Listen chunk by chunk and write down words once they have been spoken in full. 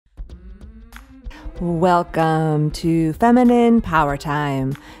Welcome to Feminine Power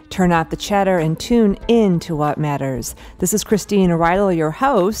Time. Turn off the chatter and tune in to what matters. This is Christine Arylo, your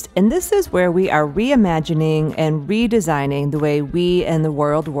host, and this is where we are reimagining and redesigning the way we and the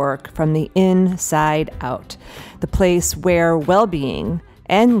world work from the inside out. The place where well-being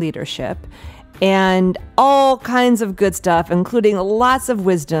and leadership and all kinds of good stuff, including lots of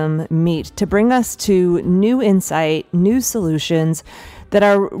wisdom, meet to bring us to new insight, new solutions that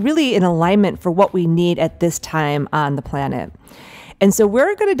are really in alignment for what we need at this time on the planet. And so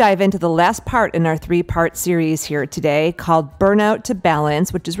we're going to dive into the last part in our 3-part series here today called Burnout to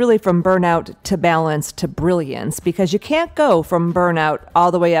Balance, which is really from burnout to balance to brilliance, because you can't go from burnout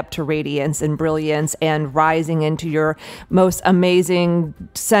all the way up to radiance and brilliance and rising into your most amazing,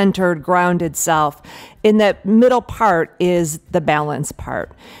 centered, grounded self. In that middle part is the balance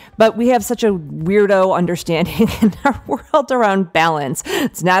part. But we have such a weirdo understanding in our world around balance.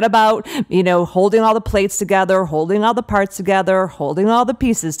 It's not about, holding all the plates together, holding all the parts together, holding all the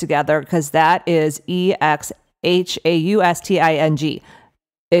pieces together, because that is exhausting.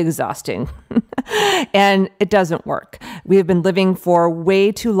 Exhausting. And it doesn't work. We have been living for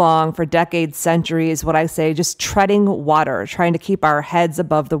way too long, for decades, centuries, what I say, just treading water, trying to keep our heads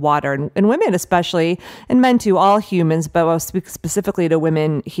above the water. And women especially, and men too, all humans, but I'll speak specifically to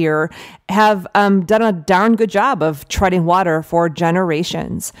women here, have done a darn good job of treading water for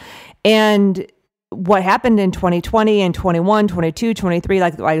generations. And what happened in 2020 and 21, 22, 23,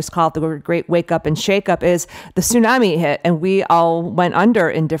 like I just call it the great wake up and shake up, is the tsunami hit and we all went under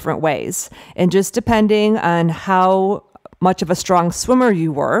in different ways. And just depending on how much of a strong swimmer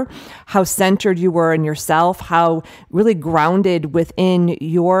you were, how centered you were in yourself, how really grounded within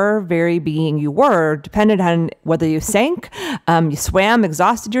your very being you were, depended on whether you sank, you swam,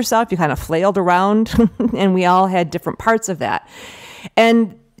 exhausted yourself, you kind of flailed around, and we all had different parts of that.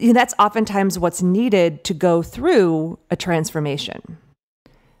 And that's oftentimes what's needed to go through a transformation.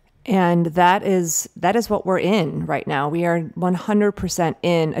 And that is what we're in right now. We are 100%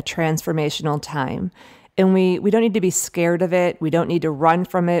 in a transformational time. And we don't need to be scared of it. We don't need to run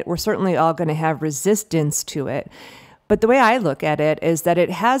from it. We're certainly all going to have resistance to it. But the way I look at it is that it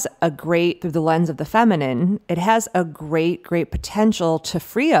has through the lens of the feminine, it has a great, great potential to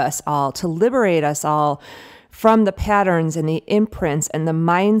free us all, to liberate us all from the patterns and the imprints and the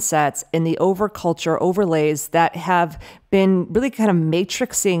mindsets and the overculture overlays that have been really kind of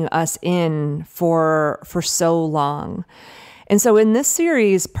matrixing us in for so long. And so in this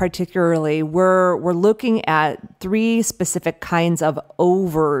series particularly, we're looking at 3 specific kinds of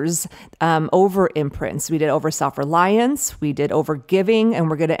over imprints. We did over-self-reliance, we did over-giving, and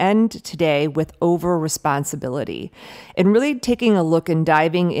we're going to end today with over-responsibility. And really taking a look and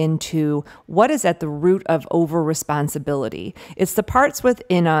diving into what is at the root of over-responsibility. It's the parts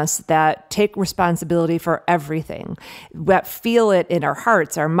within us that take responsibility for everything, that feel it in our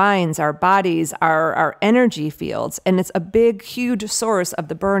hearts, our minds, our bodies, our energy fields. And it's a big, huge source of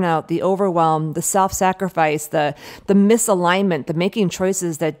the burnout, the overwhelm, the self-sacrifice, the misalignment, the making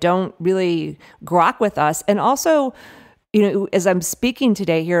choices that don't really grok with us. And also, as I'm speaking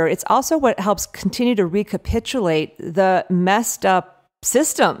today here, it's also what helps continue to recapitulate the messed up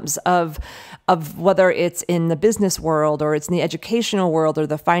systems of whether it's in the business world or it's in the educational world or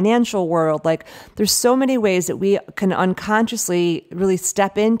the financial world. Like, there's so many ways that we can unconsciously really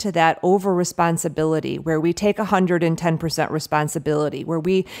step into that over responsibility, where we take 110% responsibility, where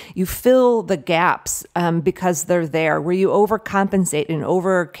you fill the gaps because they're there, where you overcompensate and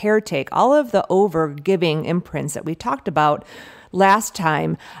over caretake. All of the over giving imprints that we talked about last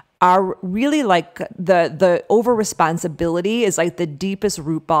time are really like the over responsibility is like the deepest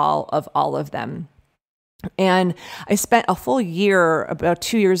root ball of all of them. And I spent a full year, about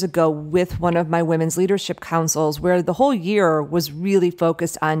 2 years ago, with one of my women's leadership councils, where the whole year was really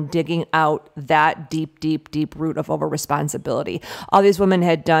focused on digging out that deep, deep, deep root of over-responsibility. All these women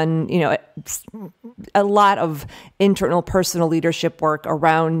had done, a lot of internal personal leadership work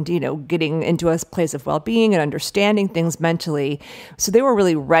around, getting into a place of well-being and understanding things mentally. So they were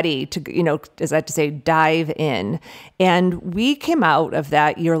really ready to, as I like to say, dive in. And we came out of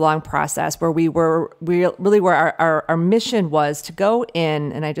that year-long process where we really where our mission was to go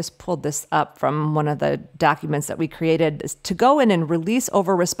in, and I just pulled this up from one of the documents that we created, is to go in and release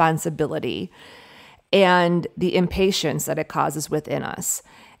over responsibility and the impatience that it causes within us,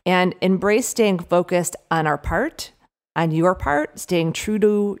 and embrace staying focused on our part, on your part, staying true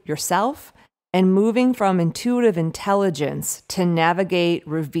to yourself, and moving from intuitive intelligence to navigate,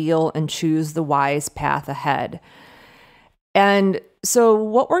 reveal, and choose the wise path ahead. And So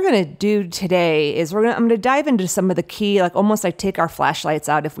what we're going to do today is I'm going to dive into some of the key, like almost like take our flashlights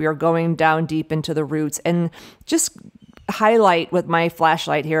out if we are going down deep into the roots, and just highlight with my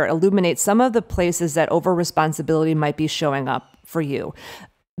flashlight here, illuminate some of the places that over responsibility might be showing up for you.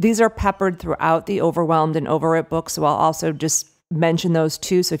 These are peppered throughout the Overwhelmed and Over It book, so I'll also just mention those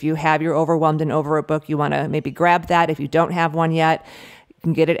too. So if you have your Overwhelmed and Over It book, you want to maybe grab that. If you don't have one yet, you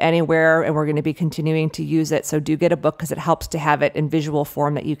can get it anywhere, and we're going to be continuing to use it. So do get a book because it helps to have it in visual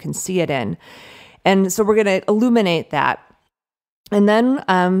form that you can see it in. And so we're going to illuminate that. And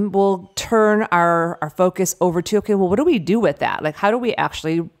then we'll turn our focus over to, okay, well, what do we do with that? Like, how do we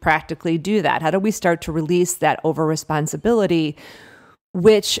actually practically do that? How do we start to release that over responsibility,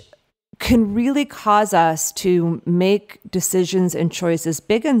 which can really cause us to make decisions and choices,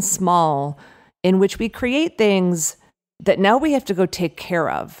 big and small, in which we create things that now we have to go take care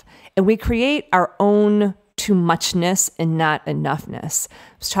of. And we create our own too muchness and not enoughness. I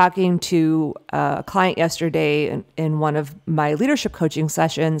was talking to a client yesterday in one of my leadership coaching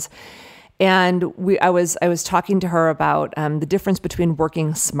sessions, and I was talking to her about the difference between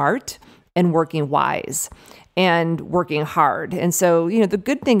working smart and working wise and working hard. And so, the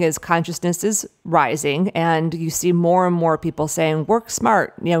good thing is consciousness is rising, and you see more and more people saying work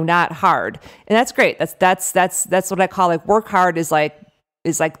smart, not hard. And that's great. That's what I call like work hard is like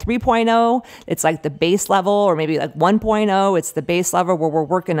 3.0. It's like the base level, or maybe like 1.0. It's the base level where we're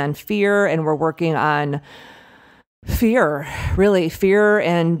working on fear, and we're working on fear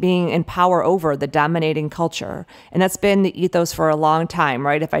and being in power over the dominating culture. And that's been the ethos for a long time,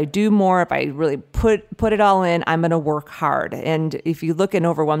 right? If I do more, if I really put it all in, I'm going to work hard. And if you look in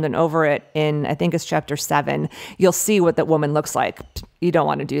Overwhelmed and Over It in, I think it's chapter 7, you'll see what that woman looks like. You don't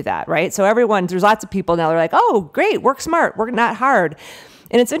want to do that, right? So there's lots of people now, they're like, oh, great, work smart, work not hard.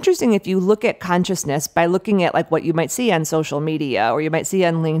 And it's interesting if you look at consciousness by looking at like what you might see on social media, or you might see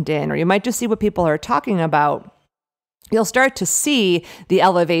on LinkedIn, or you might just see what people are talking about. You'll start to see the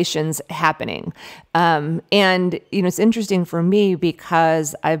elevations happening. And, it's interesting for me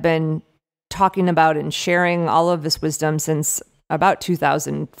because I've been talking about and sharing all of this wisdom since about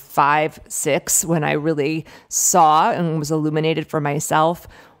 2005-06, when I really saw and was illuminated for myself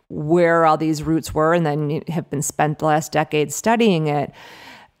where all these roots were, and then have been spent the last decade studying it.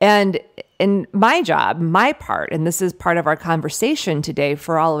 And in my job, my part, and this is part of our conversation today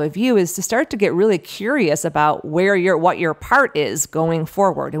for all of you, is to start to get really curious about what your part is going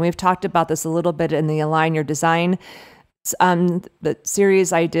forward. And we've talked about this a little bit in the Align Your Design the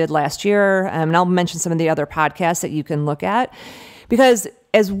series I did last year, and I'll mention some of the other podcasts that you can look at, because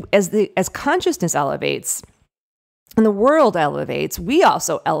as consciousness elevates, and the world elevates, we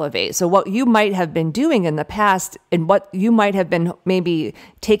also elevate. So what you might have been doing in the past, and what you might have been maybe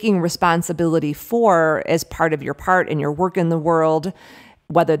taking responsibility for as part of your part in your work in the world,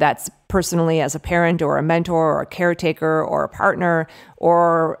 whether that's personally as a parent or a mentor or a caretaker or a partner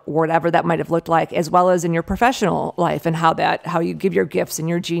or whatever that might have looked like, as well as in your professional life and how you give your gifts and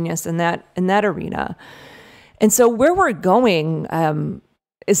your genius in that arena. And so where we're going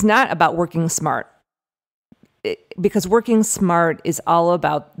is not about working smart. Because working smart is all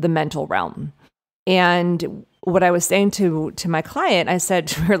about the mental realm. And what I was saying to my client, I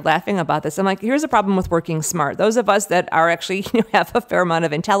said, we were laughing about this. I'm like, here's a problem with working smart. Those of us that are actually have a fair amount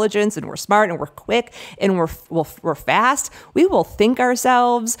of intelligence, and we're smart and we're quick and we're fast, we will think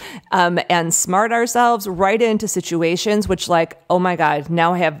ourselves and smart ourselves right into situations which, like, oh my God,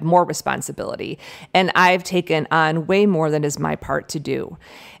 now I have more responsibility, and I've taken on way more than is my part to do.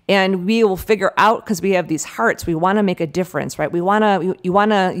 And we will figure out, because we have these hearts, we want to make a difference, right? You want to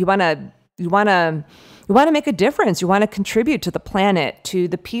make a difference. You want to contribute to the planet, to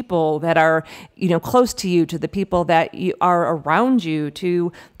the people that are, close to you, to the people that are around you,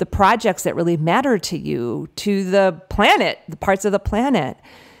 to the projects that really matter to you, to the planet, the parts of the planet.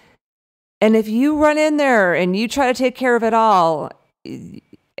 And if you run in there and you try to take care of it all,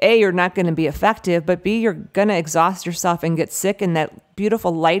 A, you're not going to be effective, but B, you're going to exhaust yourself and get sick, and that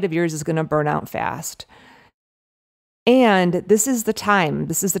beautiful light of yours is going to burn out fast. And this is the time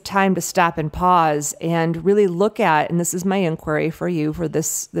to stop and pause and really look at, and this is my inquiry for you for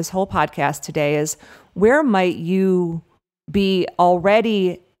this whole podcast today, is where might you be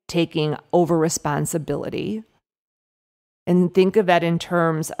already taking over responsibility? And think of that in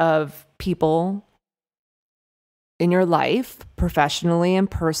terms of people in your life, professionally and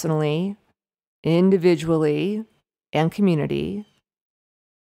personally, individually and community,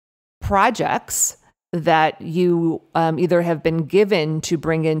 projects that you either have been given to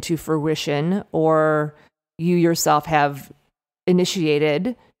bring into fruition, or you yourself have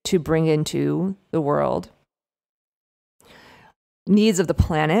initiated to bring into the world. needs of the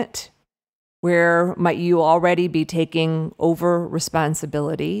planet? Where might you already be taking over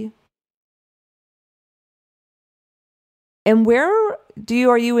responsibility? And where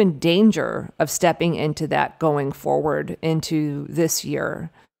are you in danger of stepping into that going forward into this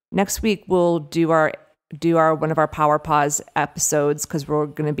year? Next week we'll do our one of our Power Pause episodes, because we're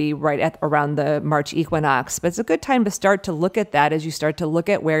going to be right at around the March equinox. But it's a good time to start to look at that as you start to look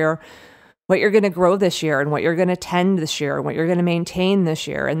at what you're going to grow this year and what you're going to tend this year and what you're going to maintain this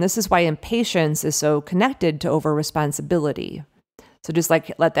year. And this is why impatience is so connected to over responsibility. So just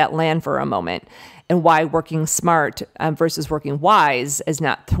like let that land for a moment, and why working smart versus working wise is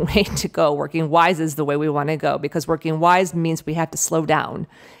not the way to go. Working wise is the way we want to go, because working wise means we have to slow down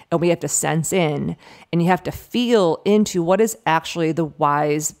and we have to sense in, and you have to feel into what is actually the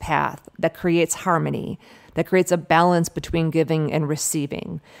wise path that creates harmony, that creates a balance between giving and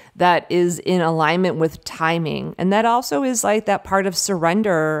receiving, that is in alignment with timing. And that also is like that part of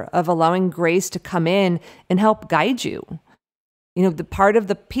surrender, of allowing grace to come in and help guide you. You know, the part of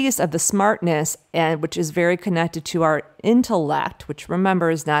the piece of the smartness, and which is very connected to our intellect, which remember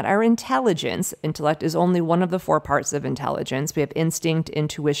is not our intelligence. Intellect is only one of the 4 parts of intelligence. We have instinct,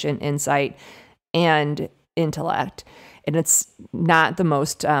 intuition, insight, and intellect. And it's not the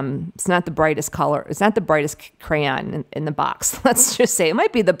most, it's not the brightest color. It's not the brightest crayon in the box. Let's just say it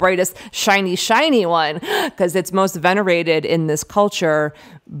might be the brightest, shiny one, because it's most venerated in this culture,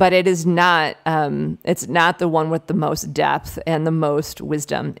 but it is not, it's not the one with the most depth and the most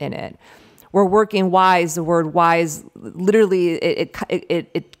wisdom in it. We're working wise. The word wise, literally,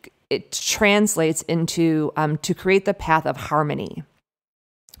 it translates into to create the path of harmony.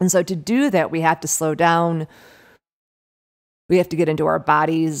 And so to do that, we have to slow down. We have to get into our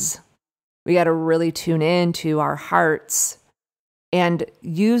bodies. We got to really tune in to our hearts and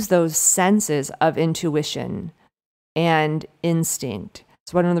use those senses of intuition and instinct.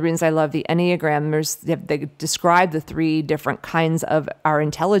 It's one of the reasons I love the Enneagram. They describe the 3 different kinds of our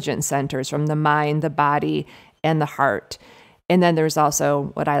intelligence centers, from the mind, the body, and the heart. And then there's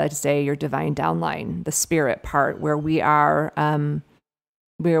also what I like to say, your divine downline, the spirit part, where we are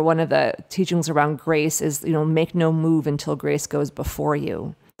one of the teachings around grace is, make no move until grace goes before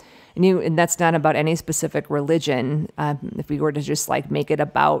you. And that's not about any specific religion. If we were to just make it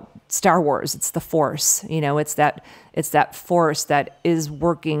about Star Wars, it's the Force. It's that force that is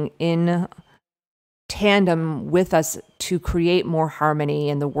working in tandem with us to create more harmony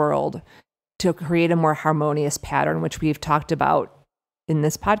in the world, to create a more harmonious pattern, which we've talked about in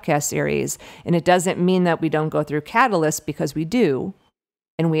this podcast series. And it doesn't mean that we don't go through catalysts, because we do.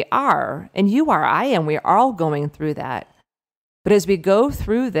 And we are, and you are, I am, we are all going through that. But as we go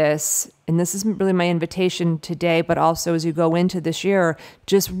through this, and this is really my invitation today, but also as you go into this year,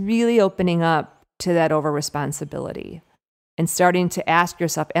 just really opening up to that over responsibility and starting to ask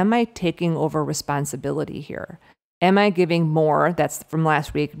yourself, am I taking over responsibility here? Am I giving more, that's from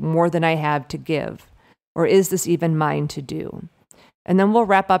last week, more than I have to give? Or is this even mine to do? And then we'll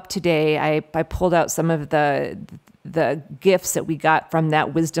wrap up today. I pulled out some of the gifts that we got from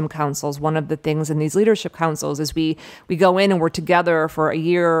that wisdom councils. One of the things in these leadership councils is we go in and we're together for a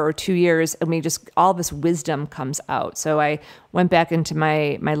year or 2 years, and all this wisdom comes out. So I went back into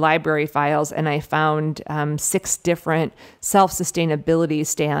my library files, and I found 6 different self-sustainability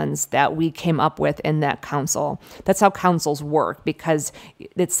stands that we came up with in that council. That's how councils work, because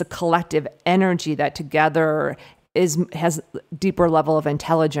it's the collective energy that together has deeper level of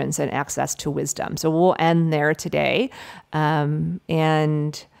intelligence and access to wisdom. So we'll end there today.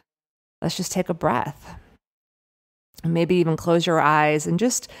 And let's just take a breath. And maybe even close your eyes and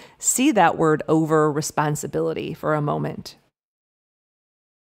just see that word over responsibility for a moment.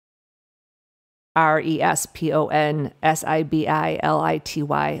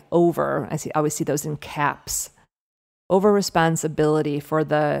 RESPONSIBILITY, over. I always see those in caps. Over responsibility for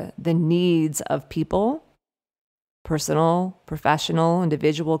the needs of people, personal, professional,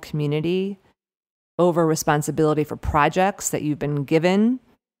 individual, community, over responsibility for projects that you've been given.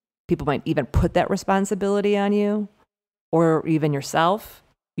 People might even put that responsibility on you, or even yourself.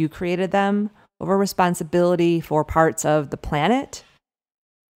 You created them. Over responsibility for parts of the planet.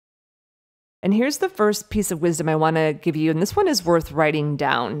 And here's the first piece of wisdom I want to give you, and this one is worth writing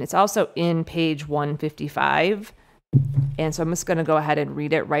down. It's also in page 155. And so I'm just going to go ahead and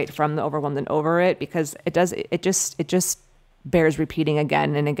read it right from the Overwhelmed and Over It, because it just bears repeating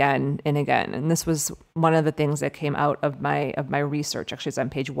again and again and again. And this was one of the things that came out of my research. Actually, it's on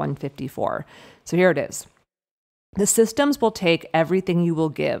page 154. So here it is. The systems will take everything you will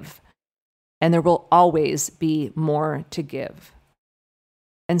give, and there will always be more to give.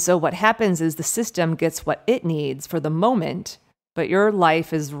 And so what happens is the system gets what it needs for the moment, but your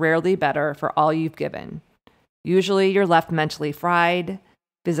life is rarely better for all you've given. Usually you're left mentally fried,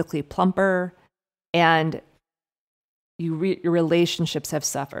 physically plumper, and your relationships have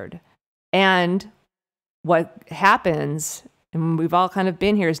suffered. And what happens, and we've all kind of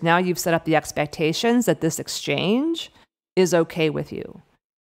been here, is now you've set up the expectations that this exchange is okay with you.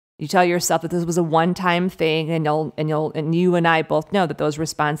 You tell yourself that this was a one-time thing, and you and I both know that those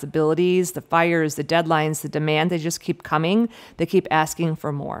responsibilities, the fires, the deadlines, the demand, they just keep coming. They keep asking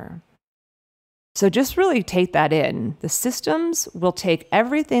for more. So just really take that in. The systems will take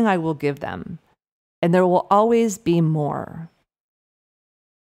everything I will give them, and there will always be more.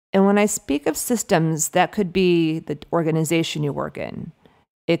 And when I speak of systems, that could be the organization you work in.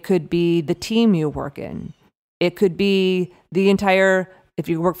 It could be the team you work in. It could be the entire, if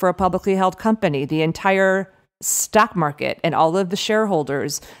you work for a publicly held company, the entire stock market and all of the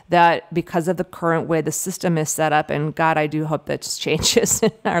shareholders, that because of the current way the system is set up, and God, I do hope that changes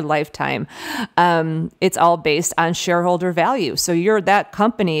in our lifetime, it's all based on shareholder value. So that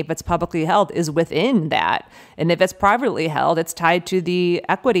company, if it's publicly held, is within that. And if it's privately held, it's tied to the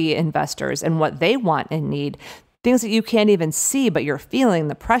equity investors and what they want and need, things that you can't even see, but you're feeling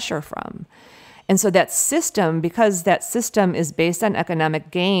the pressure from. And so that system, because that system is based on economic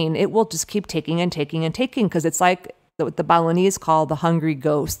gain, it will just keep taking and taking and taking, because it's like what the Balinese call the hungry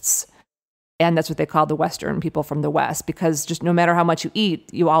ghosts. And that's what they call the Western people from the West, because just no matter how much you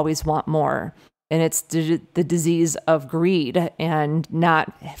eat, you always want more. And it's the disease of greed and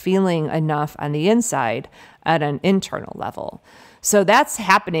not feeling enough on the inside at an internal level. So that's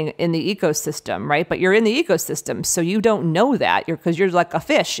happening in the ecosystem, right? But you're in the ecosystem, so you don't know that. Because you're like a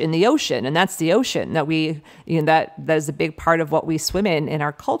fish in the ocean, and that's the ocean that that is a big part of what we swim in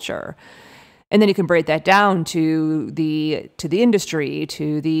our culture. And then you can break that down to the industry,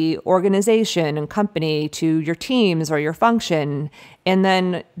 to the organization and company, to your teams or your function, and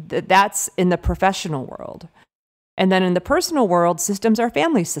then that's in the professional world. And then in the personal world, systems are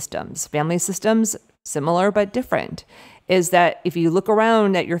family systems. Family systems, similar but different, is that if you look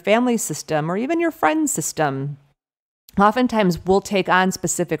around at your family system or even your friend system, oftentimes we'll take on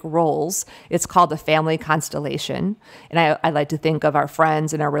specific roles. It's called a family constellation. And I like to think of our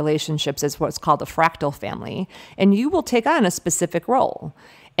friends and our relationships as what's called a fractal family. And you will take on a specific role,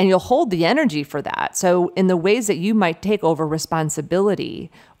 and you'll hold the energy for that. So in the ways that you might take over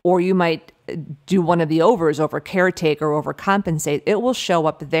responsibility, or you might do one of the overs, over caretake or overcompensate, it will show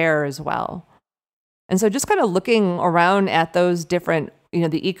up there as well. And so just kind of looking around at those different,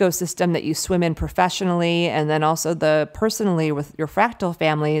 the ecosystem that you swim in professionally, and then also the personally with your fractal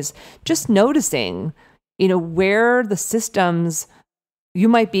families, just noticing, where the systems, you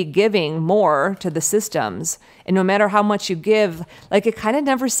might be giving more to the systems. And no matter how much you give, it kind of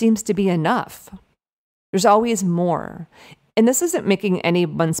never seems to be enough. There's always more. And this isn't making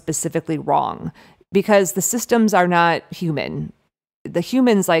anyone specifically wrong, because the systems are not human. The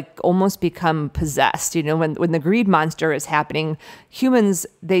humans almost become possessed. When the greed monster is happening, humans,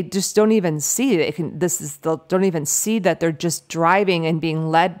 they just don't even see it. They don't even see that they're just driving and being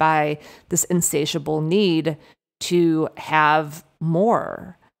led by this insatiable need to have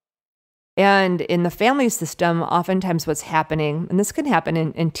more. And in the family system, oftentimes what's happening, and this can happen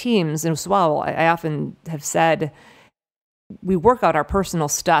in teams as well, I often have said, we work out our personal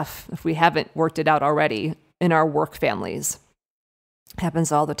stuff, if we haven't worked it out already, in our work families.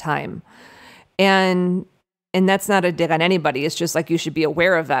 Happens all the time. And that's not a dig on anybody. It's just you should be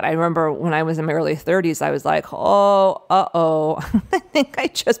aware of that. I remember when I was in my early 30s, I was like, I think I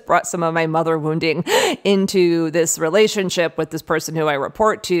just brought some of my mother wounding into this relationship with this person who I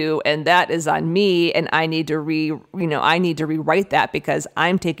report to, and that is on me, and I need to rewrite that, because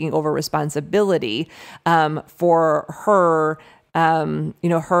I'm taking over responsibility for her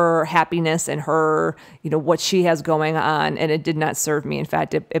her happiness and her, what she has going on. And it did not serve me. In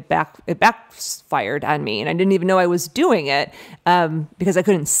fact, it backfired on me. And I didn't even know I was doing it because I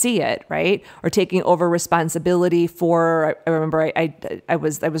couldn't see it, right? Or taking over responsibility for, I remember I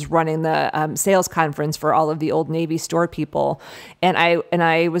was running the sales conference for all of the Old Navy store people. And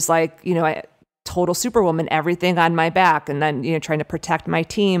I was total superwoman, everything on my back. And then, trying to protect my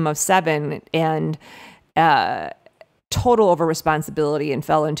team of 7 and, total over responsibility, and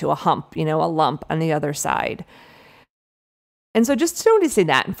fell into a hump, a lump on the other side. And so just noticing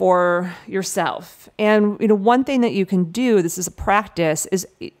that for yourself. And, one thing that you can do, this is a practice, is,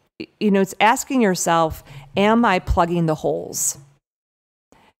 it's asking yourself, am I plugging the holes?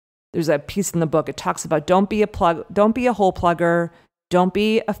 There's a piece in the book, it talks about don't be a hole plugger, don't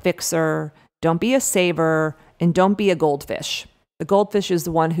be a fixer, don't be a saver, and don't be a goldfish. The goldfish is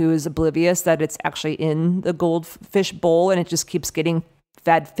the one who is oblivious that it's actually in the goldfish bowl and it just keeps getting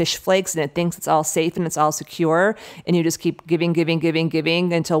fed fish flakes and it thinks it's all safe and it's all secure. And you just keep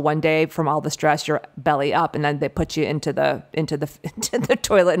giving until one day from all the stress, you're belly up, and then they put you into the into the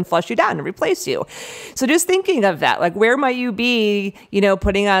toilet and flush you down and replace you. So just thinking of that, like where might you be,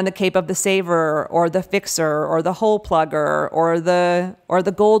 putting on the cape of the saver or the fixer or the hole plugger or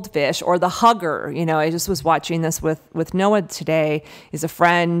the goldfish or the hugger. I just was watching this with Noah today. He's a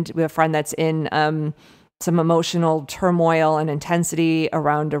friend. We have a friend that's in some emotional turmoil and intensity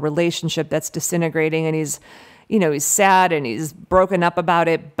around a relationship that's disintegrating, and he's sad and he's broken up about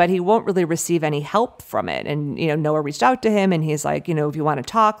it, but he won't really receive any help from it. And Noah reached out to him and he's like, if you want to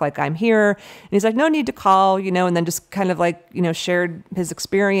talk, like, I'm here. And he's like, no need to call, and then just kind of like shared his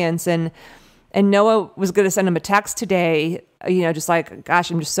experience. And Noah was going to send him a text today, just like,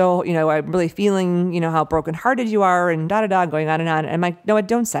 gosh, I'm just so, I'm really feeling, how brokenhearted you are, and going on. And I'm like, Noah,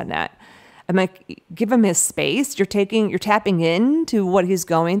 don't send that. I'm like, give him his space. You're tapping into what he's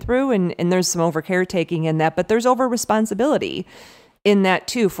going through, and there's some over caretaking in that, but there's over responsibility in that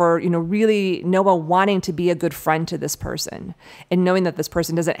too, for, really Noah wanting to be a good friend to this person and knowing that this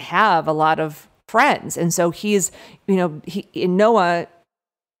person doesn't have a lot of friends. And so he's, Noah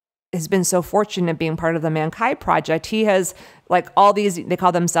has been so fortunate being part of the Mankind Project. He has like all these, they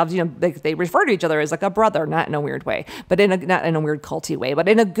call themselves, they refer to each other as like a brother, not in a weird way, but not in a weird culty way, but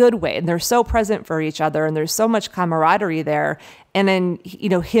in a good way. And they're so present for each other, and there's so much camaraderie there. And then,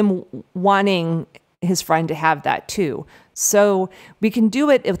 him wanting his friend to have that too. So we can do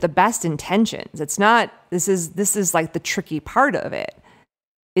it with the best intentions. It's not, this is like the tricky part of it.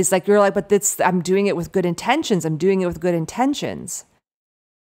 It's like, you're like, but I'm doing it with good intentions.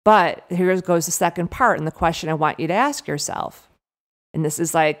 But here goes the second part, and the question I want you to ask yourself. And this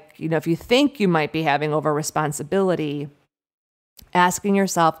is like, if you think you might be having over responsibility, asking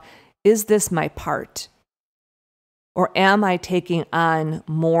yourself, is this my part? Or am I taking on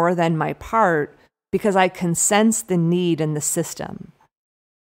more than my part because I can sense the need in the system?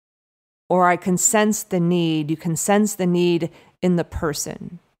 Or you can sense the need in the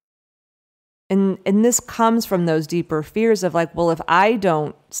person. And this comes from those deeper fears of like, well, if I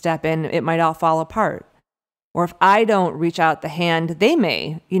don't step in, it might all fall apart. Or if I don't reach out the hand, they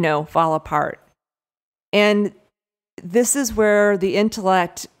may, fall apart. And this is where the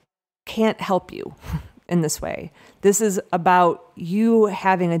intellect can't help you in this way. This is about you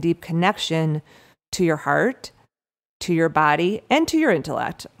having a deep connection to your heart, to your body, and to your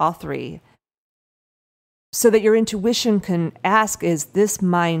intellect, all three. So that your intuition can ask, is this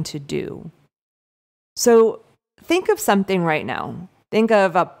mine to do? So think of something right now. Think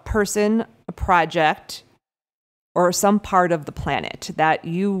of a person, a project, or some part of the planet that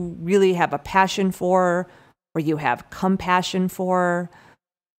you really have a passion for, or you have compassion for,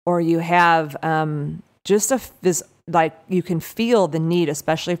 or you have you can feel the need,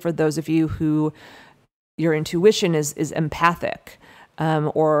 especially for those of you who your intuition is empathic.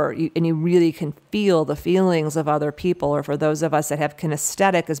 And you really can feel the feelings of other people, or for those of us that have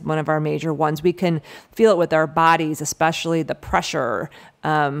kinesthetic as one of our major ones, we can feel it with our bodies, especially the pressure,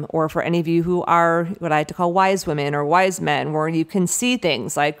 or for any of you who are what I like to call wise women or wise men, where you can see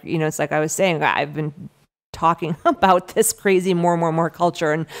things like, it's like I was saying, I've been talking about this crazy more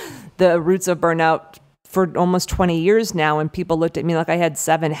culture and the roots of burnout for almost 20 years now, and people looked at me like I had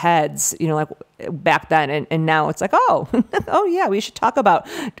 7 heads, like back then. And now it's like, oh yeah, we should talk about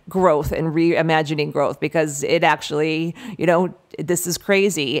growth and reimagining growth, because it actually, this is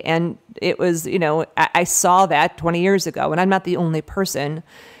crazy. And it was, I saw that 20 years ago, and I'm not the only person.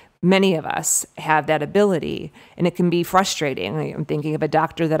 Many of us have that ability, and it can be frustrating. I'm thinking of a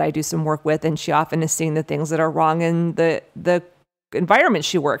doctor that I do some work with, and she often is seeing the things that are wrong in the environment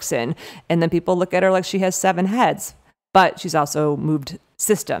she works in. And then people look at her like she has 7 heads, but she's also moved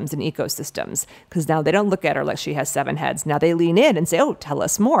systems and ecosystems, because now they don't look at her like she has 7 heads. Now they lean in and say, oh, tell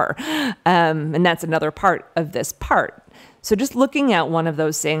us more. And that's another part of this part. So just looking at one of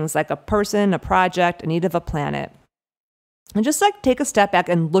those things, like a person, a project, a need of a planet, and just like take a step back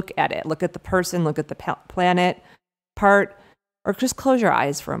and look at it. Look at the person, look at the planet part, or just close your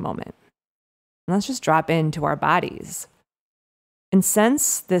eyes for a moment. And let's just drop into our bodies and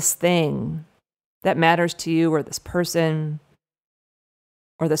sense this thing that matters to you, or this person,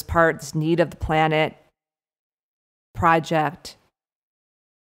 or this part, this need of the planet, project.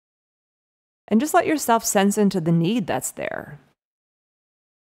 And just let yourself sense into the need that's there.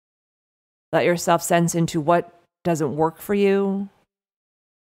 Let yourself sense into what doesn't work for you,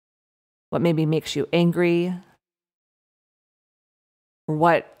 what maybe makes you angry,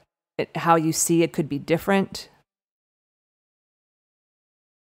 or how you see it could be different.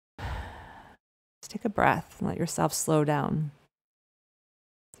 Just take a breath and let yourself slow down.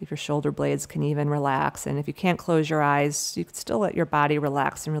 See if your shoulder blades can even relax. And if you can't close your eyes, you can still let your body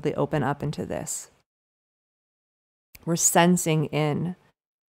relax and really open up into this. We're sensing in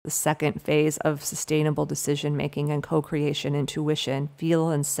the second phase of sustainable decision making and co-creation, intuition, feel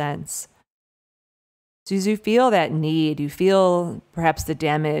and sense. So as you feel that need, you feel perhaps the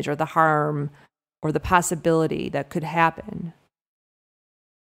damage or the harm or the possibility that could happen.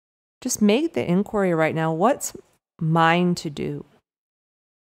 Just make the inquiry right now, what's mine to do?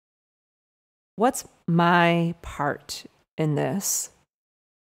 What's my part in this?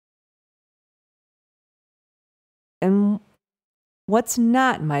 And what's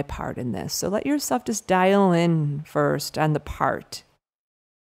not my part in this? So let yourself just dial in first on the part.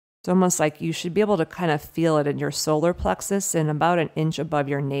 It's almost like you should be able to kind of feel it in your solar plexus and about an inch above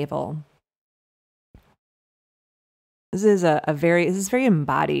your navel. This is very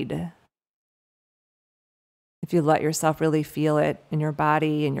embodied. If you let yourself really feel it in your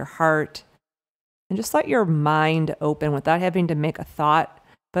body, in your heart, and just let your mind open without having to make a thought,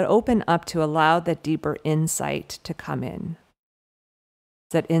 but open up to allow that deeper insight to come in.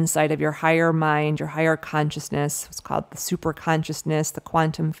 That insight of your higher mind, your higher consciousness, what's called the super consciousness, the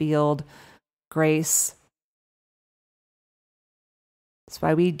quantum field, grace. That's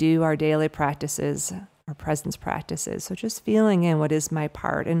why we do our daily practices, our presence practices. So just feeling in what is my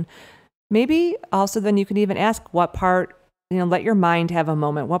part. And maybe also then you can even ask what part, let your mind have a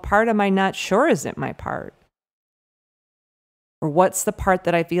moment. What part am I not sure isn't my part? Or what's the part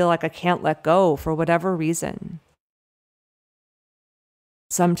that I feel like I can't let go for whatever reason?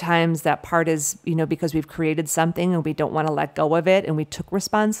 Sometimes that part is, because we've created something and we don't want to let go of it and we took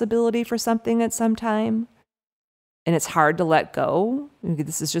responsibility for something at some time. And it's hard to let go.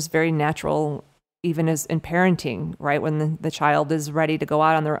 This is just very natural, even as in parenting, right? When the child is ready to go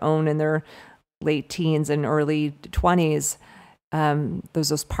out on their own in their late teens and early 20s,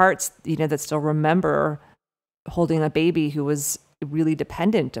 those parts, that still remember holding a baby who was really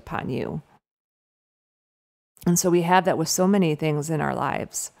dependent upon you. And so we have that with so many things in our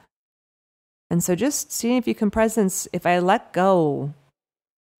lives. And so just seeing if you can presence, if I let go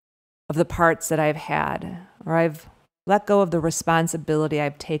of the parts that I've had, or I've let go of the responsibility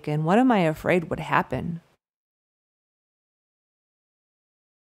I've taken, what am I afraid would happen?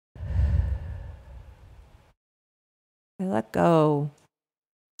 I let go,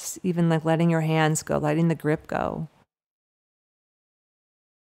 just even like letting your hands go, letting the grip go.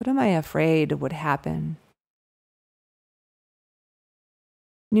 What am I afraid would happen?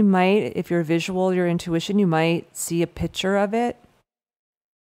 You might, if you're visual, your intuition, you might see a picture of it.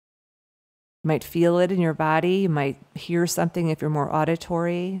 You might feel it in your body. You might hear something if you're more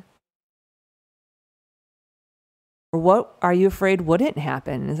auditory. Or what are you afraid wouldn't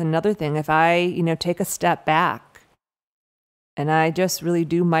happen is another thing. If I, take a step back and I just really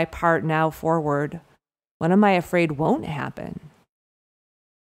do my part now forward, what am I afraid won't happen?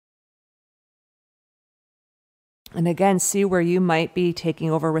 And again, see where you might be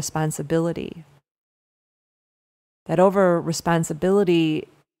taking over responsibility. That over responsibility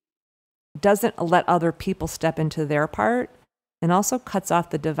doesn't let other people step into their part and also cuts off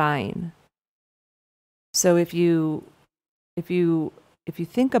the divine. So if you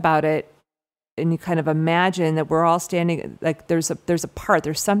think about it and you kind of imagine that we're all standing, like there's a part,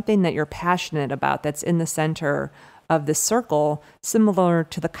 there's something that you're passionate about that's in the center of this circle, similar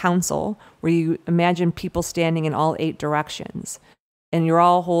to the council, where you imagine people standing in all 8 directions. And you're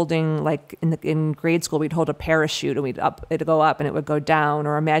all holding, like in grade school, we'd hold a parachute and it'd go up and it would go down.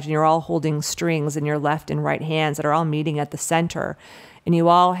 Or imagine you're all holding strings in your left and right hands that are all meeting at the center. And you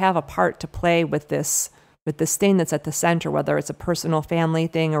all have a part to play with this thing that's at the center, whether it's a personal family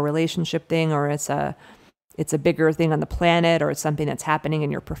thing or relationship thing, or it's a bigger thing on the planet, or it's something that's happening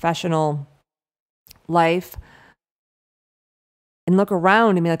in your professional life. And look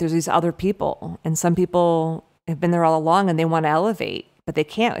around and be like, there's these other people. And some people have been there all along and they want to elevate, but they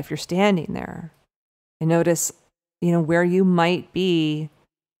can't if you're standing there. And notice, where you might be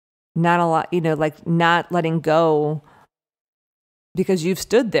not a lot, like not letting go because you've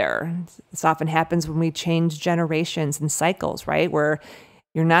stood there. This often happens when we change generations and cycles, right? Where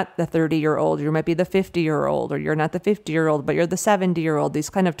you're not the 30-year-old, you might be the 50-year-old, or you're not the 50-year-old, but you're the 70-year-old. These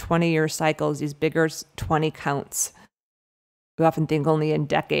kind of 20-year cycles, these bigger 20 counts. We often think only in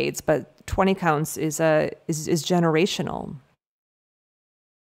decades, but 20 counts is generational.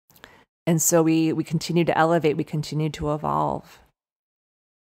 And so we continue to elevate, we continue to evolve.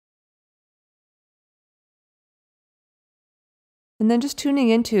 And then just tuning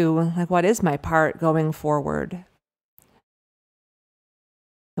into, like, what is my part going forward?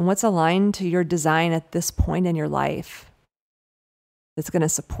 And what's aligned to your design at this point in your life that's going to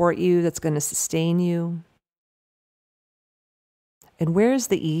support you, that's going to sustain you? And where's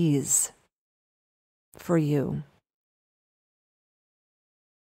the ease for you?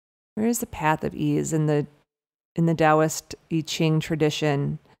 Where is the path of ease? In the Taoist I Ching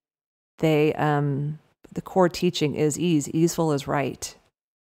tradition, the core teaching is ease. Easeful is right. I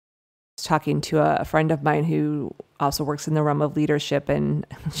was talking to a friend of mine who also works in the realm of leadership, and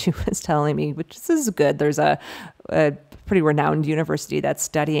she was telling me, which is good, there's a pretty renowned university that's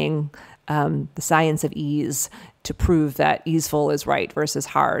studying the science of ease to prove that easeful is right versus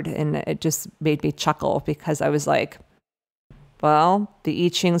hard. And it just made me chuckle because I was like, well, the I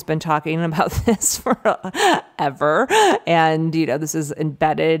Ching's been talking about this forever. And, this is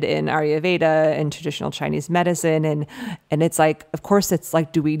embedded in Ayurveda and traditional Chinese medicine. And it's like, of course, it's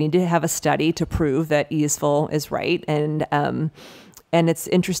like, do we need to have a study to prove that easeful is right? And it's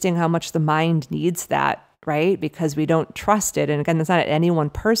interesting how much the mind needs that, right? Because we don't trust it. And again, it's not any one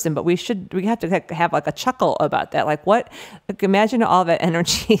person, but we have to have like a chuckle about that. Like imagine all that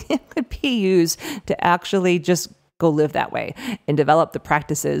energy could be used to actually just go live that way and develop the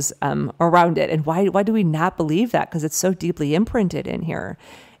practices around it. And why do we not believe that? Because it's so deeply imprinted in here.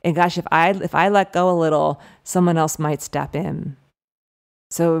 And gosh, if I let go a little, someone else might step in.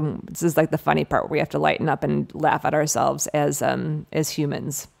 So this is like the funny part where we have to lighten up and laugh at ourselves as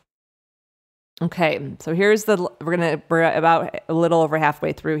humans. Okay, so we're about a little over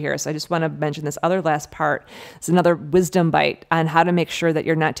halfway through here. So I just want to mention this other last part. It's another wisdom bite on how to make sure that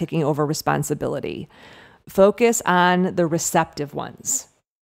you're not taking over responsibility. Focus on the receptive ones.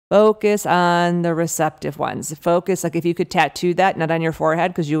 Focus on the receptive ones. Focus, like if you could tattoo that, not on your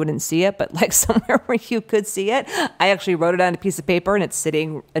forehead because you wouldn't see it, but like somewhere where you could see it. I actually wrote it on a piece of paper and it's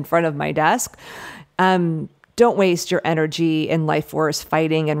sitting in front of my desk. Don't waste your energy and life force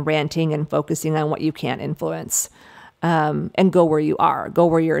fighting and ranting and focusing on what you can't influence. And go where you are. Go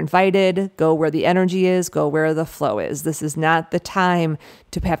where you're invited. Go where the energy is. Go where the flow is. This is not the time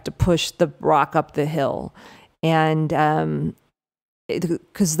to have to push the rock up the hill. And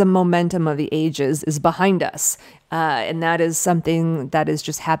because the momentum of the ages is behind us. And that is something that is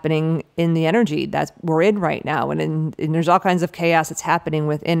just happening in the energy that we're in right now. And there's all kinds of chaos that's happening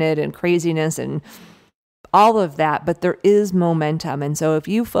within it and craziness and all of that, but there is momentum. And so if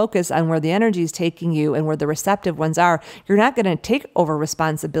you focus on where the energy is taking you and where the receptive ones are, you're not going to take over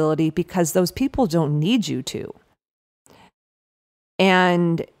responsibility because those people don't need you to.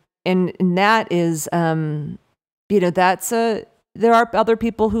 And that is, there are other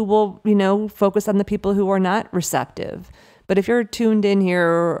people who will, focus on the people who are not receptive. But if you're tuned in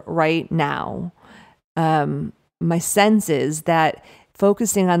here right now, my sense is that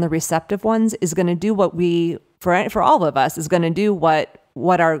focusing on the receptive ones is going to do what for all of us, is going to do what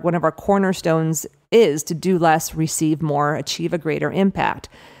one of our cornerstones is: to do less, receive more, achieve a greater impact.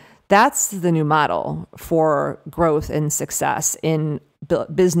 That's the new model for growth and success in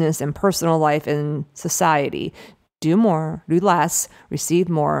business and personal life and society. Do more, do less, receive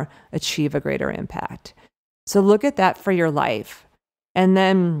more, achieve a greater impact. So look at that for your life. And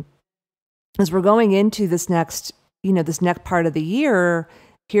then as we're going into this next part of the year,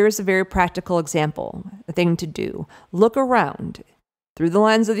 here's a very practical example, a thing to do. Look around through the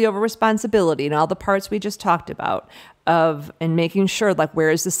lens of the over-responsibility and all the parts we just talked about and making sure, like,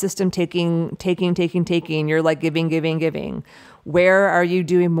 where is the system taking, you're like giving. Where are you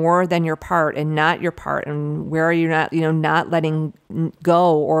doing more than your part and not your part? And where are you not letting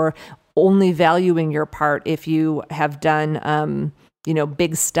go or only valuing your part if you have done,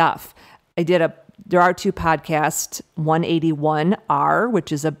 big stuff? There are two podcasts, 181,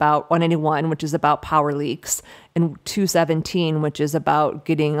 which is about power leaks, and 217, which is about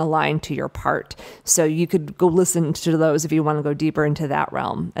getting aligned to your part. So you could go listen to those if you want to go deeper into that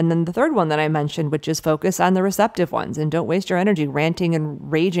realm. And then the third one that I mentioned, which is focus on the receptive ones and don't waste your energy ranting and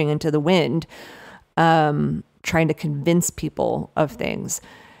raging into the wind, trying to convince people of things.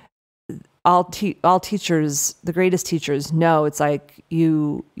 All teachers, the greatest teachers, know it's like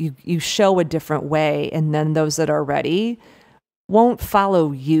you show a different way, and then those that are ready won't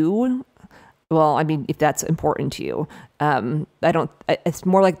follow you. Well, I mean, if that's important to you, it's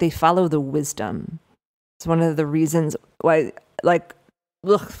more like they follow the wisdom. It's one of the reasons why,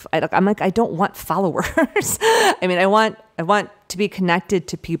 I'm like, I don't want followers. I mean, I want to be connected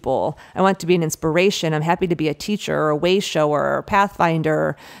to people. I want to be an inspiration. I'm happy to be a teacher or a way shower or a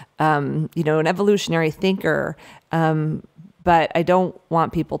pathfinder, an evolutionary thinker. But I don't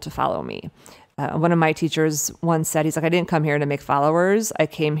want people to follow me. One of my teachers once said, he's like, I didn't come here to make followers. I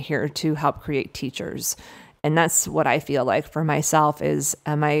came here to help create teachers. And that's what I feel like for myself is,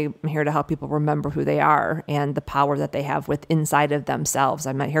 I'm here to help people remember who they are and the power that they have inside of themselves.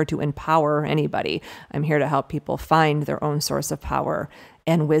 I'm not here to empower anybody. I'm here to help people find their own source of power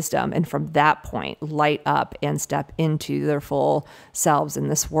and wisdom. And from that point, light up and step into their full selves in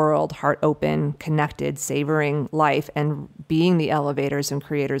this world, heart open, connected, savoring life, and being the elevators and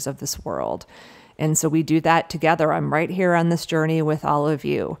creators of this world. And so we do that together. I'm right here on this journey with all of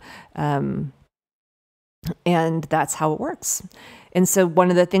you. And that's how it works. And so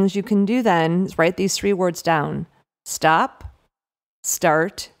one of the things you can do then is write these 3 words down: stop,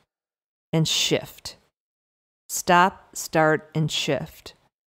 start, and shift. Stop, start, and shift.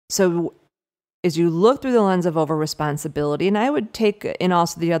 So as you look through the lens of over-responsibility, and I would take in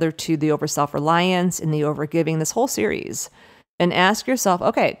also the other 2, the over-self-reliance and the over-giving, this whole series, and ask yourself,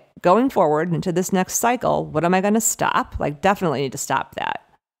 okay, going forward into this next cycle, what am I going to stop? Like, definitely need to stop that.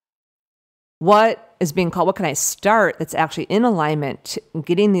 What is being called, what can I start that's actually in alignment,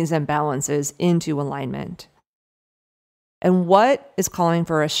 getting these imbalances into alignment? And what is calling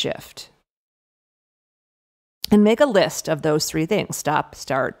for a shift? And make a list of those 3 things: stop,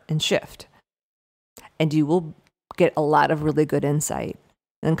 start, and shift. And you will get a lot of really good insight.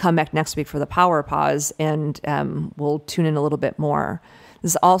 And come back next week for the power pause, and we'll tune in a little bit more.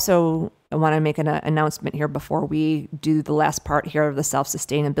 This is also, I want to make an announcement here before we do the last part here of the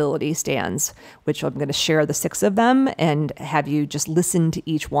self-sustainability stands, which I'm going to share the 6 of them and have you just listen to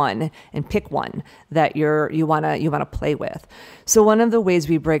each one and pick one that you want to play with. So one of the ways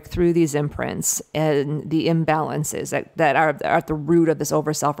we break through these imprints and the imbalances that are at the root of this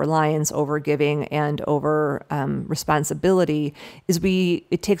over-self-reliance, over-giving, and over-responsibility is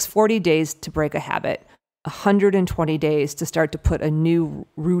it takes 40 days to break a habit. 120 days to start to put a new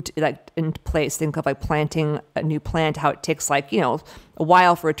root in place. Think of like planting a new plant, how it takes a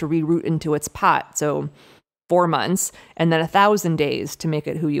while for it to reroot into its pot. So 4 months, and then 1,000 days to make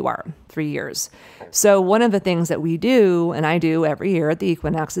it who you are, 3 years. So one of the things that we do, and I do every year at the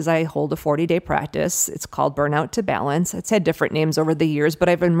equinox, is I hold a 40-day practice. It's called Burnout to Balance. It's had different names over the years, but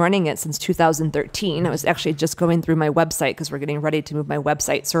I've been running it since 2013. I was actually just going through my website because we're getting ready to move my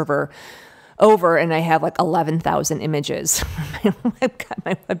website server over, and I have like 11,000 images. I've got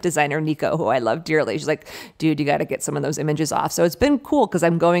my web designer, Nico, who I love dearly. She's like, dude, you got to get some of those images off. So it's been cool because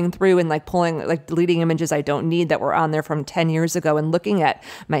I'm going through and deleting images I don't need that were on there from 10 years ago and looking at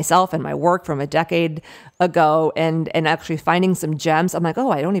myself and my work from a decade ago and actually finding some gems. I'm like,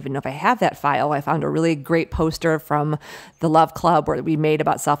 oh, I don't even know if I have that file. I found a really great poster from the Love Club where we made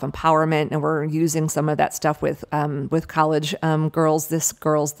about self-empowerment, and we're using some of that stuff with college girls this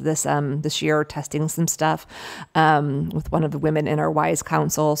year, testing some stuff with one of the women in our WISE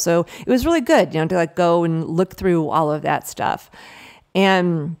Council. So it was really good, to go and look through all of that stuff.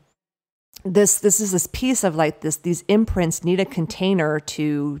 And this is this piece of these imprints need a container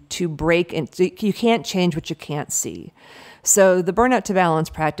to break, and you can't change what you can't see. So the Burnout to Balance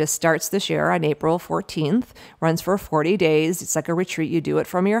practice starts this year on April 14th, runs for 40 days. It's like a retreat. You do it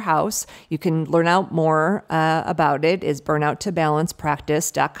from your house. You can learn out more about it is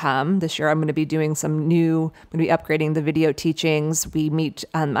burnouttobalancepractice.com. This year I'm going to be doing I'm going to be upgrading the video teachings. We meet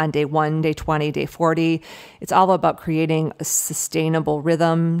on day 1, day 20, day 40. It's all about creating a sustainable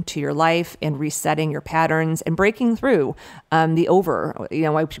rhythm to your life and resetting your patterns and breaking through the over.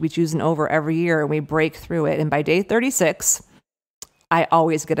 We choose an over every year and we break through it. And by day 36, I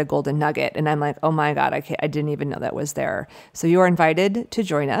always get a golden nugget, and I'm like, oh my God, I didn't even know that was there. So you are invited to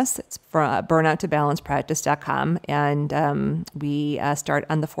join us. It's from burnouttobalancepractice.com, and we start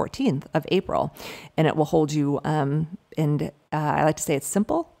on the 14th of April, and it will hold you, and I like to say it's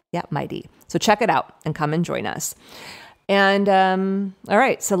simple, yet mighty. So check it out and come and join us. And all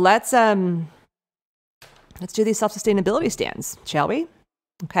right, so let's do these self-sustainability stands, shall we?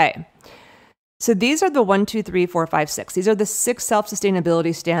 Okay. So these are the 1, 2, 3, 4, 5, 6. These are the 6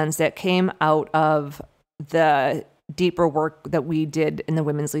 self-sustainability stands that came out of the deeper work that we did in the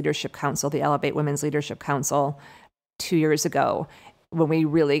Women's Leadership Council, the Elevate Women's Leadership Council 2 years ago, when we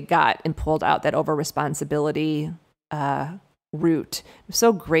really got and pulled out that over-responsibility root. It was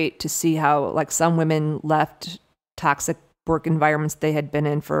so great to see how some women left toxic work environments they had been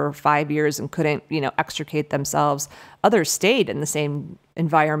in for 5 years and couldn't, extricate themselves. Others stayed in the same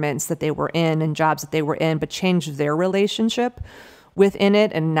environments that they were in and jobs that they were in, but changed their relationship within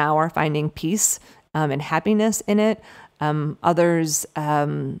it and now are finding peace and happiness in it. Others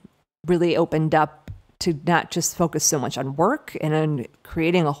really opened up to not just focus so much on work and on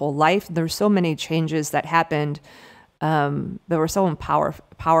creating a whole life. There's so many changes that happened that were so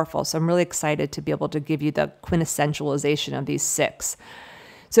powerful. So I'm really excited to be able to give you the quintessentialization of these 6.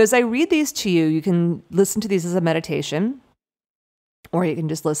 So as I read these to you, you can listen to these as a meditation, or you can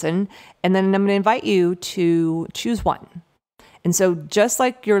just listen. And then I'm going to invite you to choose one. And so just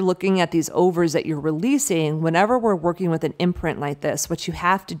like you're looking at these overs that you're releasing, whenever we're working with an imprint like this, what you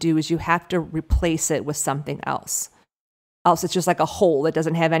have to do is you have to replace it with something else. Else it's just like a hole that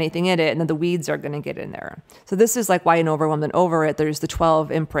doesn't have anything in it, and then the weeds are going to get in there. So this is like why in Overwhelmed and Over It, there's the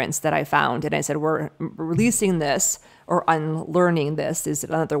 12 imprints that I found. And I said, we're releasing this, or unlearning this is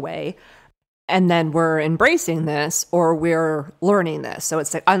another way. And then we're embracing this, or we're learning this. So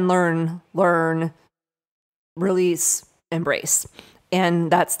it's like unlearn, learn, release, embrace. And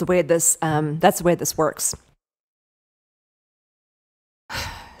that's the way this works.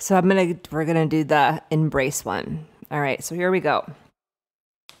 So we're gonna do the embrace one. All right, so here we go.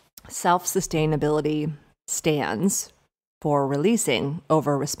 Self-sustainability stands for releasing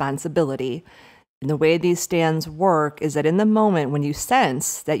over responsibility. And the way these stands work is that in the moment when you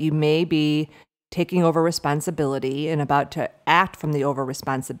sense that you may be taking over responsibility and about to act from the over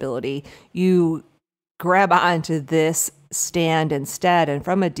responsibility, you grab onto this stand instead, and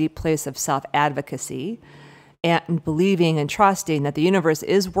from a deep place of self-advocacy and believing and trusting that the universe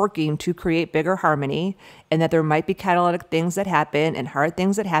is working to create bigger harmony, and that there might be catalytic things that happen and hard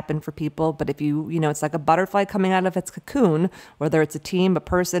things that happen for people. But if it's like a butterfly coming out of its cocoon, whether it's a team, a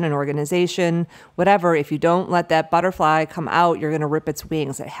person, an organization, whatever, if you don't let that butterfly come out, you're going to rip its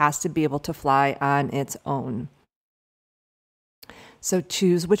wings. It has to be able to fly on its own. So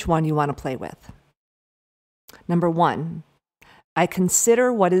choose which one you want to play with. Number 1, I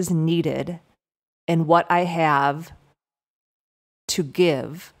consider what is needed and what I have to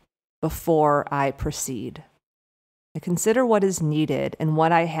give before I proceed. I consider what is needed and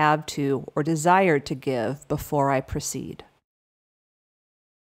what I have to or desire to give before I proceed.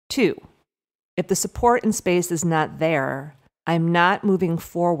 2, if the support and space is not there, I'm not moving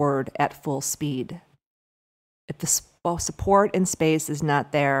forward at full speed. If the support and space is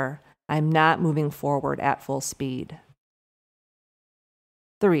not there, I'm not moving forward at full speed.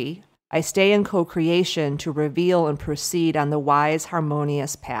 3, I stay in co-creation to reveal and proceed on the wise,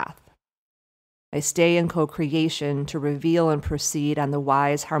 harmonious path. I stay in co-creation to reveal and proceed on the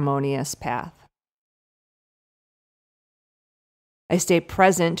wise, harmonious path. I stay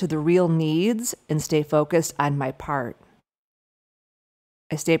present to the real needs and stay focused on my part.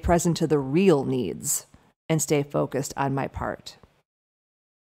 I stay present to the real needs and stay focused on my part.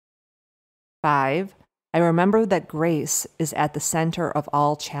 5, I remember that grace is at the center of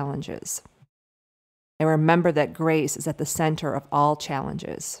all challenges. I remember that grace is at the center of all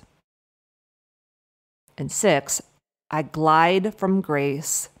challenges. And 6, I glide from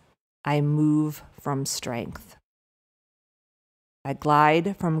grace. I move from strength. I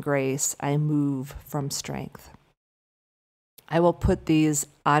glide from grace. I move from strength. I will put these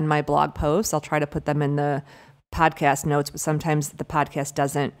on my blog posts. I'll try to put them in the podcast notes, but sometimes the podcast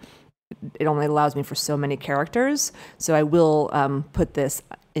doesn't. It only allows me for so many characters. So I will put this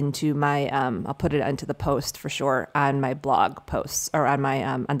into my, I'll put it into the post for sure on my blog posts, or on my,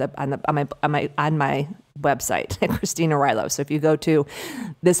 on my website, Christina Arylo. So if you go to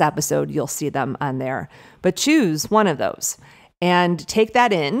this episode, you'll see them on there. But choose one of those and take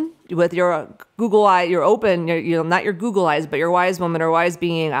that in with your Google eye, your open, not your Google eyes, but your wise woman or wise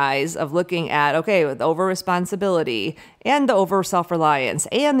being eyes of looking at, okay, with over responsibility and the over self-reliance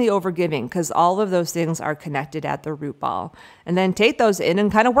and the over giving, because all of those things are connected at the root ball. And then take those in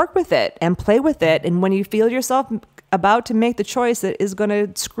and kind of work with it and play with it. And when you feel yourself about to make the choice that is going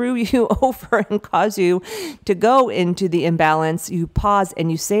to screw you over and cause you to go into the imbalance, you pause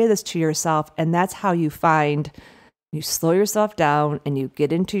and you say this to yourself. And that's how you slow yourself down and you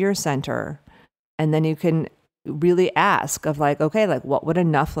get into your center. And then you can really ask of like, okay, like what would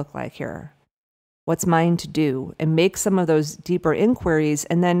enough look like here? What's mine to do? And make some of those deeper inquiries.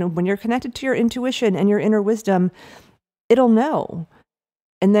 And then when you're connected to your intuition and your inner wisdom, it'll know.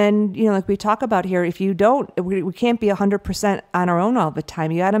 And then, like we talk about here, if you don't, we can't be 100% on our own all the time.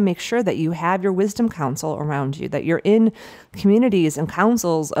 You got to make sure that you have your wisdom council around you, that you're in communities and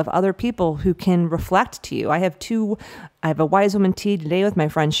councils of other people who can reflect to you. I have a wise woman tea today with my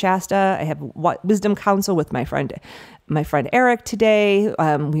friend Shasta. I have wisdom council with my friend Eric today.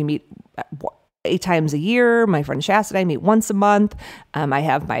 We meet 8 times a year. My friend Shasta and I meet once a month. I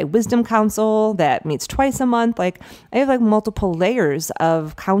have my wisdom council that meets twice a month. Like I have like multiple layers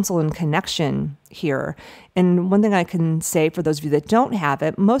of counsel and connection here. And one thing I can say for those of you that don't have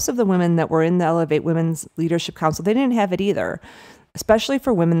it, most of the women that were in the Elevate Women's Leadership Council, they didn't have it either. especially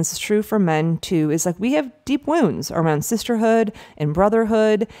for women, this is true for men too, is like we have deep wounds around sisterhood and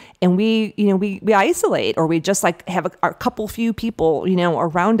brotherhood, and we isolate, or we just like have a couple few people,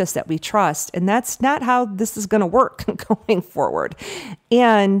 around us that we trust. And that's not how this is going to work going forward.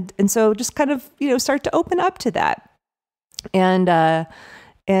 And so just kind of, start to open up to that. And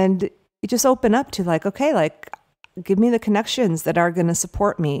you just open up to like, okay, like give me the connections that are going to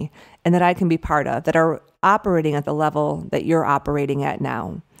support me and that I can be part of, that are operating at the level that you're operating at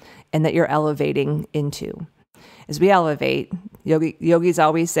now and that you're elevating into. As we elevate, yogis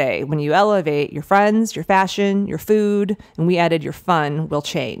always say, when you elevate, your friends, your fashion, your food, and we added your fun will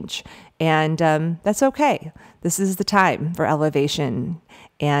change. And that's okay. This is the time for elevation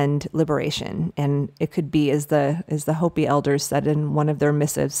and liberation. And it could be, as the Hopi elders said in one of their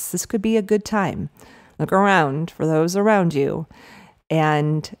missives, this could be a good time. Look around for those around you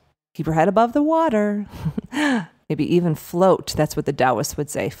and keep your head above the water. Maybe even float. That's what the Taoists would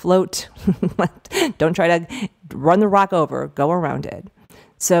say. Float. Don't try to run the rock over. Go around it.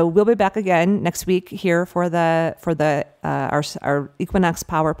 So we'll be back again next week here for our Equinox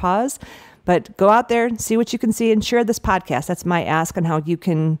Power Pause. But go out there, see what you can see, and share this podcast. That's my ask on how you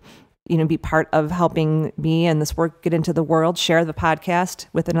can, be part of helping me and this work get into the world. Share the podcast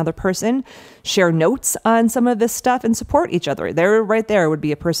with another person. Share notes on some of this stuff and support each other. Right there would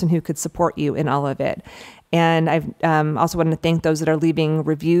be a person who could support you in all of it. And I've also wanted to thank those that are leaving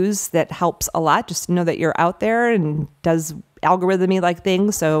reviews. That helps a lot, just to know that you're out there and does algorithmy like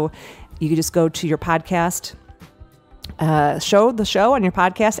things. So you can just go to your podcast, show the show on your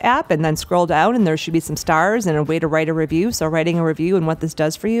podcast app, and then scroll down, and there should be some stars and a way to write a review. So writing a review and what this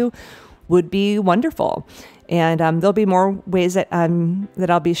does for you would be wonderful. And there'll be more ways that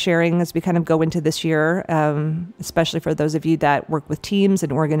I'll be sharing as we kind of go into this year, especially for those of you that work with teams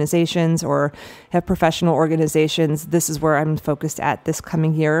and organizations or have professional organizations. This is where I'm focused at this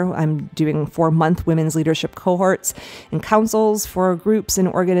coming year. I'm doing 4-month women's leadership cohorts and councils for groups and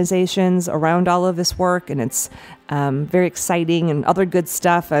organizations around all of this work. And it's very exciting and other good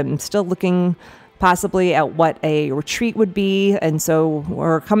stuff. I'm still looking possibly at what a retreat would be. And so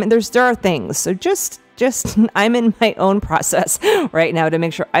we're coming, there are things. So just I'm in my own process right now to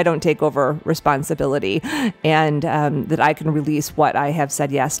make sure I don't take over responsibility, and that I can release what I have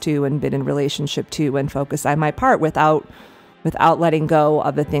said yes to and been in relationship to, and focus on my part without letting go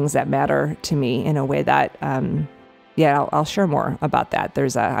of the things that matter to me in a way that, I'll share more about that.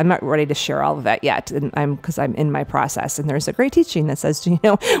 I'm not ready to share all of that yet, because I'm in my process. And there's a great teaching that says,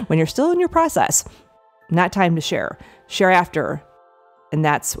 when you're still in your process, not time to share after. And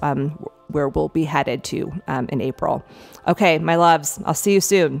that's where we'll be headed to in April. Okay, my loves, I'll see you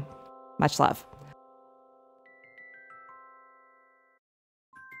soon. Much love.